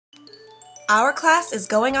Our class is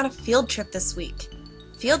going on a field trip this week.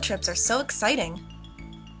 Field trips are so exciting.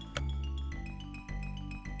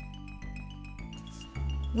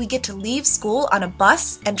 We get to leave school on a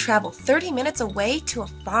bus and travel 30 minutes away to a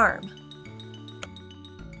farm.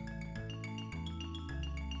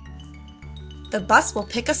 The bus will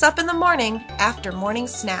pick us up in the morning after morning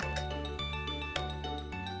snack.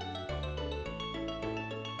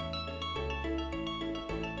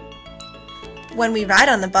 When we ride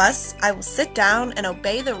on the bus, I will sit down and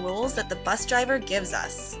obey the rules that the bus driver gives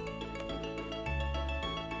us.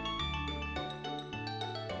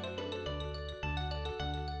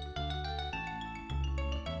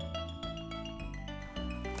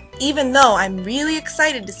 Even though I'm really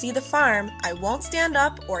excited to see the farm, I won't stand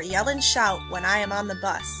up or yell and shout when I am on the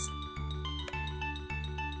bus.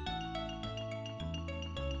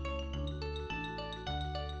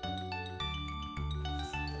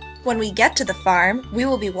 When we get to the farm, we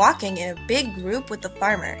will be walking in a big group with the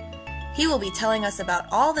farmer. He will be telling us about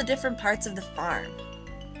all the different parts of the farm.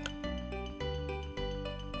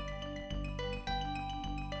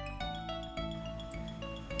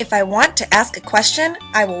 If I want to ask a question,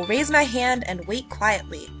 I will raise my hand and wait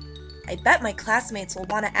quietly. I bet my classmates will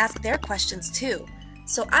want to ask their questions too,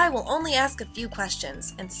 so I will only ask a few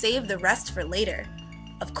questions and save the rest for later.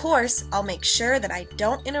 Of course, I'll make sure that I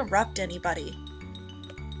don't interrupt anybody.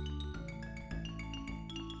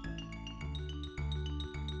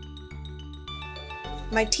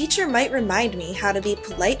 My teacher might remind me how to be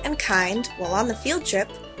polite and kind while on the field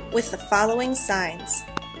trip with the following signs.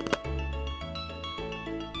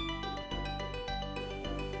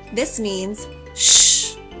 This means,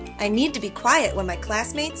 shh! I need to be quiet when my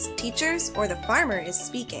classmates, teachers, or the farmer is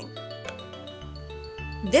speaking.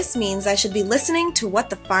 This means I should be listening to what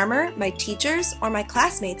the farmer, my teachers, or my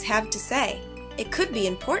classmates have to say. It could be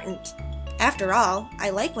important. After all, I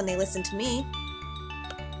like when they listen to me.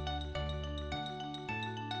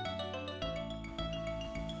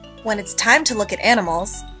 When it's time to look at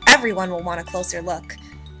animals, everyone will want a closer look.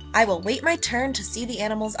 I will wait my turn to see the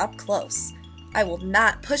animals up close. I will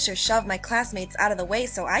not push or shove my classmates out of the way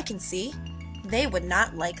so I can see. They would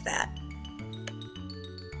not like that.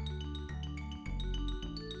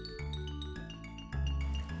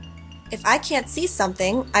 If I can't see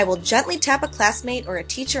something, I will gently tap a classmate or a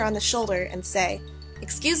teacher on the shoulder and say,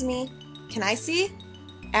 "Excuse me, can I see?"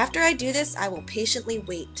 After I do this, I will patiently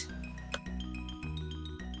wait.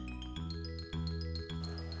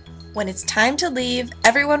 When it's time to leave,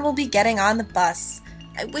 everyone will be getting on the bus.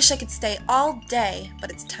 I wish I could stay all day, but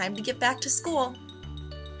it's time to get back to school.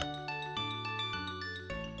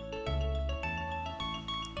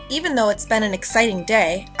 Even though it's been an exciting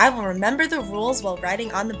day, I will remember the rules while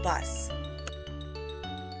riding on the bus.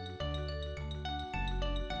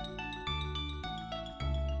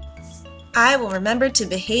 I will remember to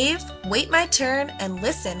behave, wait my turn, and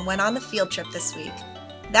listen when on the field trip this week.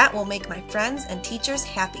 That will make my friends and teachers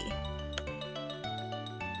happy.